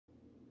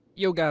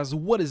Yo guys,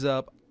 what is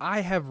up?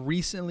 I have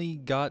recently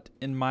got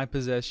in my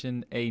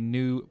possession a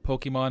new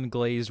Pokemon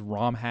Glazed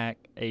ROM hack,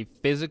 a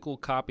physical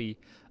copy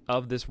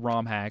of this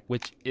ROM hack,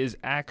 which is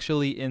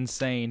actually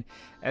insane.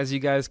 As you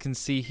guys can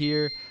see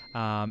here,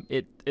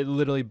 it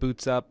literally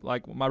boots up.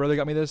 Like, my brother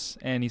got me this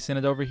and he sent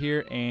it over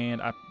here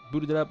and I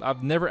booted it up.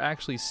 I've never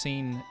actually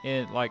seen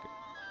it like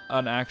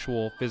an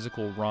actual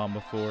physical ROM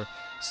before.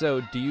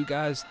 So do you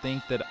guys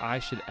think that I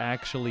should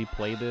actually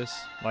play this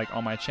like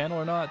on my channel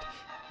or not?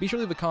 Be sure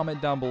to leave a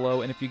comment down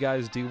below, and if you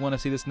guys do want to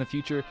see this in the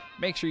future,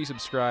 make sure you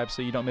subscribe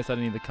so you don't miss out on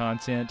any of the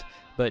content.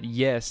 But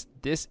yes,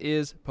 this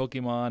is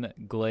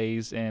Pokemon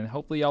Glazed, and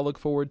hopefully y'all look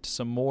forward to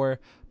some more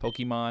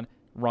Pokemon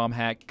ROM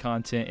hack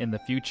content in the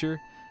future.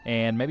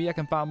 And maybe I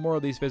can find more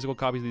of these physical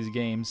copies of these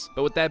games.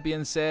 But with that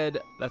being said,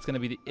 that's going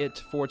to be it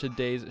for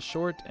today's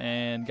short,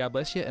 and God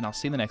bless you, and I'll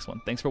see you in the next one.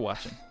 Thanks for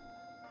watching.